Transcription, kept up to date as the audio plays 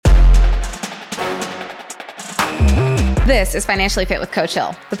This is Financially Fit with Coach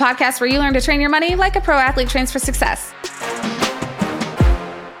Hill, the podcast where you learn to train your money like a pro athlete trains for success.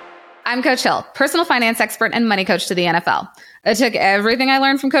 I'm Coach Hill, personal finance expert and money coach to the NFL. I took everything I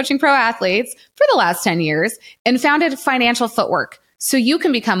learned from coaching pro athletes for the last 10 years and founded Financial Footwork so you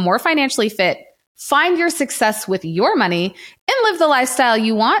can become more financially fit, find your success with your money, and live the lifestyle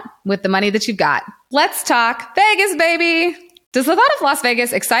you want with the money that you've got. Let's talk Vegas, baby. Does the thought of Las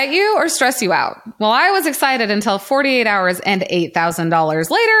Vegas excite you or stress you out? Well, I was excited until 48 hours and $8,000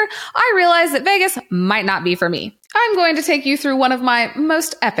 later, I realized that Vegas might not be for me. I'm going to take you through one of my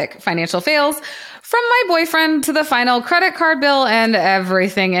most epic financial fails, from my boyfriend to the final credit card bill and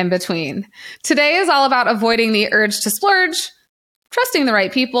everything in between. Today is all about avoiding the urge to splurge, trusting the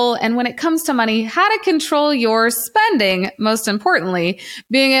right people, and when it comes to money, how to control your spending, most importantly,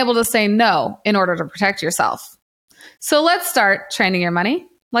 being able to say no in order to protect yourself. So let's start training your money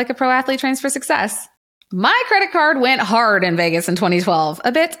like a pro athlete trains for success. My credit card went hard in Vegas in 2012,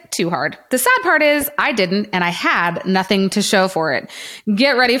 a bit too hard. The sad part is I didn't, and I had nothing to show for it.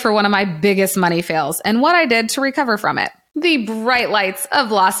 Get ready for one of my biggest money fails and what I did to recover from it. The bright lights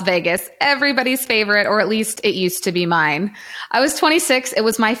of Las Vegas, everybody's favorite, or at least it used to be mine. I was 26. It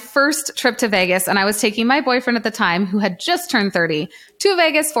was my first trip to Vegas, and I was taking my boyfriend at the time, who had just turned 30, to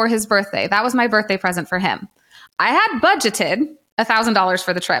Vegas for his birthday. That was my birthday present for him. I had budgeted $1,000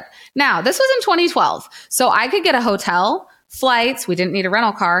 for the trip. Now, this was in 2012, so I could get a hotel, flights, we didn't need a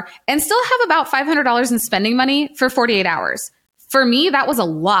rental car, and still have about $500 in spending money for 48 hours. For me, that was a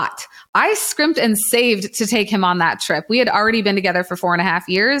lot. I scrimped and saved to take him on that trip. We had already been together for 4.5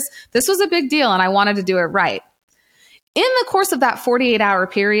 years. This was a big deal, and I wanted to do it right. In the course of that 48-hour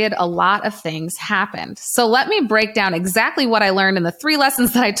period, a lot of things happened. So let me break down exactly what I learned and the 3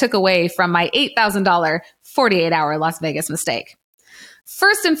 lessons that I took away from my $8,000 48-hour Las Vegas mistake.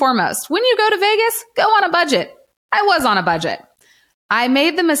 First and foremost, when you go to Vegas, go on a budget. I was on a budget. I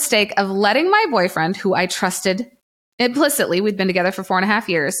made the mistake of letting my boyfriend, who I trusted implicitly, we'd been together for 4.5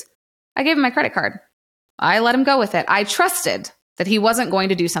 years, I gave him my credit card. I let him go with it. I trusted that he wasn't going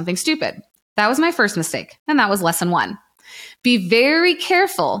to do something stupid. That was my first mistake, and that was lesson 1. Be very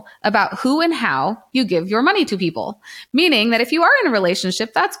careful about who and how you give your money to people, meaning that if you are in a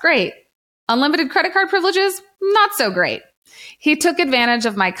relationship, that's great. Unlimited credit card privileges, not so great. He took advantage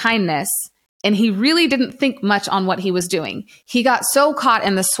of my kindness, and he really didn't think much on what he was doing. He got so caught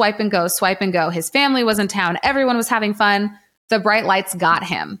in the swipe and go, swipe and go. His family was in town. Everyone was having fun. The bright lights got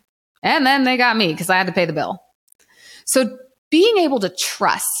him. And then they got me because I had to pay the bill. So being able to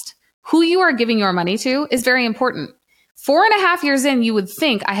trust who you are giving your money to is very important. 4.5 years in, you would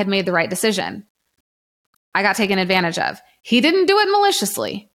think I had made the right decision. I got taken advantage of. He didn't do it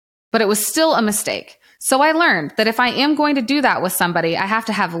maliciously, but it was still a mistake. So I learned that if I am going to do that with somebody, I have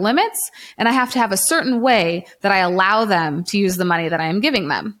to have limits and I have to have a certain way that I allow them to use the money that I am giving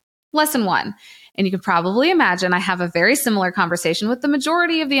them. Lesson 1. And you can probably imagine I have a very similar conversation with the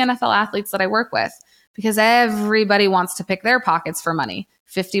majority of the NFL athletes that I work with, because everybody wants to pick their pockets for money.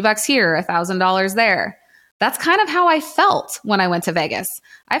 $50 here, $1,000 there. That's kind of how I felt when I went to Vegas.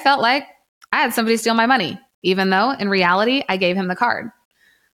 I felt like I had somebody steal my money, even though in reality, I gave him the card.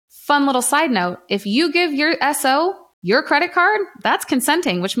 Fun little side note, if you give your SO your credit card, that's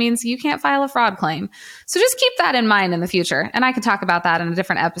consenting, which means you can't file a fraud claim. So just keep that in mind in the future. And I can talk about that in a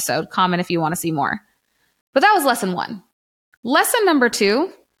different episode. Comment if you want to see more. But that was lesson 1. Lesson number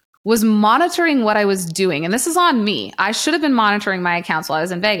 2 was monitoring what I was doing. And this is on me. I should have been monitoring my accounts while I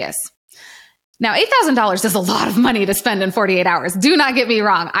was in Vegas. Now, $8,000 is a lot of money to spend in 48 hours. Do not get me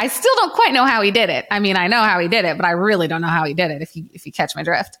wrong. I still don't quite know how he did it. I mean, I know how he did it, but I really don't know how he did it, if you catch my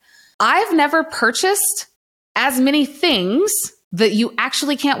drift. I've never purchased as many things that you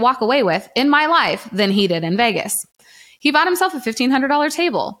actually can't walk away with in my life than he did in Vegas. He bought himself a $1,500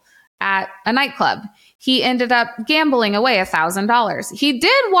 table at a nightclub. He ended up gambling away $1,000. He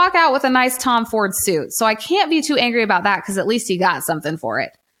did walk out with a nice Tom Ford suit, so I can't be too angry about that because at least he got something for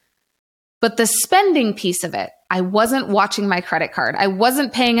it. But the spending piece of it, I wasn't watching my credit card. I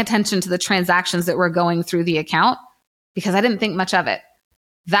wasn't paying attention to the transactions that were going through the account because I didn't think much of it.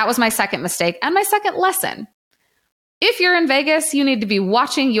 That was my second mistake and my second lesson. If you're in Vegas, you need to be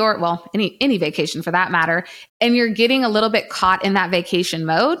watching any vacation for that matter, and you're getting a little bit caught in that vacation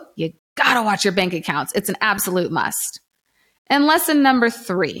mode, you gotta watch your bank accounts. It's an absolute must. And lesson number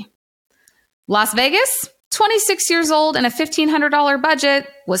 3, Las Vegas, 26 years old and a $1,500 budget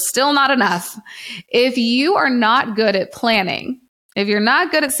was still not enough. If you are not good at planning, if you're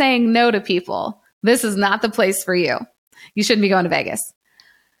not good at saying no to people, this is not the place for you. You shouldn't be going to Vegas.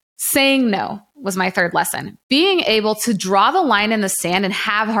 Saying no was my third lesson. Being able to draw the line in the sand and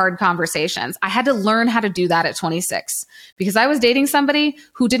have hard conversations. I had to learn how to do that at 26 because I was dating somebody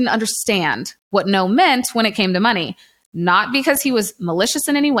who didn't understand what no meant when it came to money. Not because he was malicious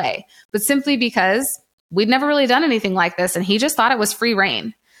in any way, but simply because we'd never really done anything like this and he just thought it was free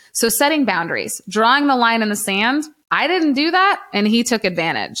reign. So setting boundaries, drawing the line in the sand, I didn't do that and he took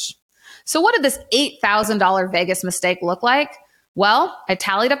advantage. So what did this $8,000 Vegas mistake look like? Well, I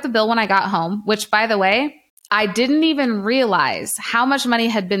tallied up the bill when I got home, which, by the way, I didn't even realize how much money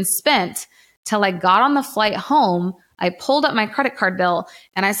had been spent till I got on the flight home. I pulled up my credit card bill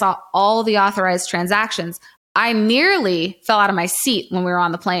and I saw all the authorized transactions. I nearly fell out of my seat when we were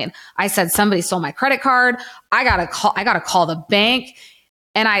on the plane. I said, somebody stole my credit card. I gotta call the bank.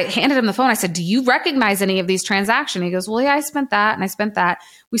 And I handed him the phone. I said, do you recognize any of these transactions? He goes, well, yeah, I spent that and I spent that.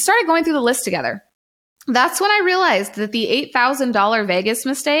 We started going through the list together. That's when I realized that the $8,000 Vegas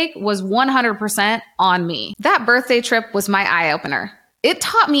mistake was 100% on me. That birthday trip was my eye opener. It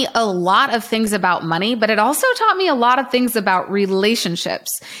taught me a lot of things about money, but it also taught me a lot of things about relationships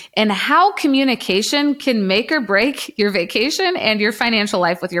and how communication can make or break your vacation and your financial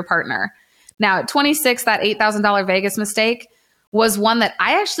life with your partner. Now, at 26, that $8,000 Vegas mistake was one that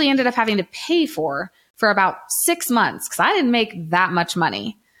I actually ended up having to pay for about 6 months because I didn't make that much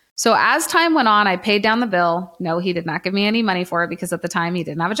money. So as time went on, I paid down the bill. No, he did not give me any money for it because at the time he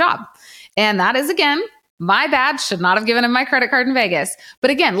didn't have a job. And that is, again, my bad. Should not have given him my credit card in Vegas.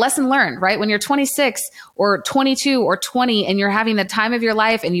 But again, lesson learned, right? When you're 26 or 22 or 20 and you're having the time of your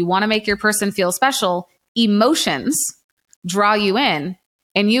life and you want to make your person feel special, emotions draw you in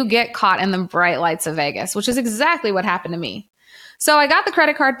and you get caught in the bright lights of Vegas, which is exactly what happened to me. So I got the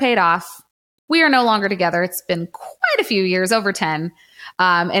credit card paid off. We are no longer together. It's been quite a few years, over 10.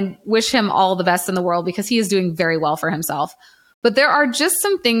 And wish him all the best in the world because he is doing very well for himself. But there are just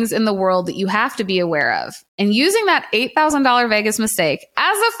some things in the world that you have to be aware of. And using that $8,000 Vegas mistake,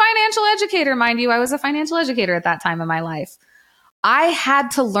 as a financial educator, mind you, I was a financial educator at that time in my life. I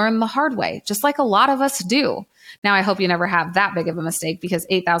had to learn the hard way, just like a lot of us do. Now, I hope you never have that big of a mistake because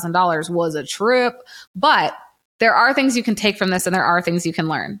 $8,000 was a trip. But there are things you can take from this and there are things you can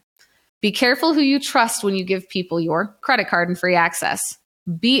learn. Be careful who you trust when you give people your credit card and free access.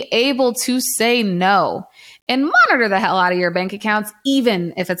 Be able to say no and monitor the hell out of your bank accounts,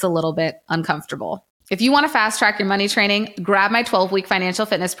 even if it's a little bit uncomfortable. If you want to fast track your money training, grab my 12-week financial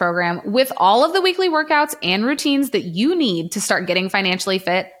fitness program with all of the weekly workouts and routines that you need to start getting financially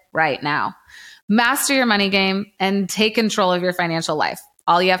fit right now. Master your money game and take control of your financial life.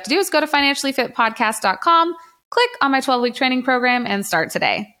 All you have to do is go to financiallyfitpodcast.com, click on my 12-week training program, and start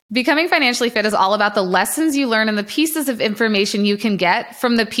today. Becoming financially fit is all about the lessons you learn and the pieces of information you can get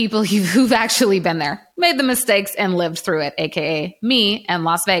from the people who've actually been there, made the mistakes, and lived through it, aka me and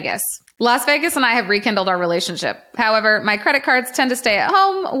Las Vegas. Las Vegas and I have rekindled our relationship. However, my credit cards tend to stay at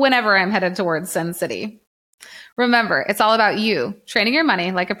home whenever I'm headed towards Sin City. Remember, it's all about you training your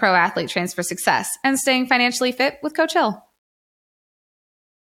money like a pro athlete trains for success and staying financially fit with Coach Hill.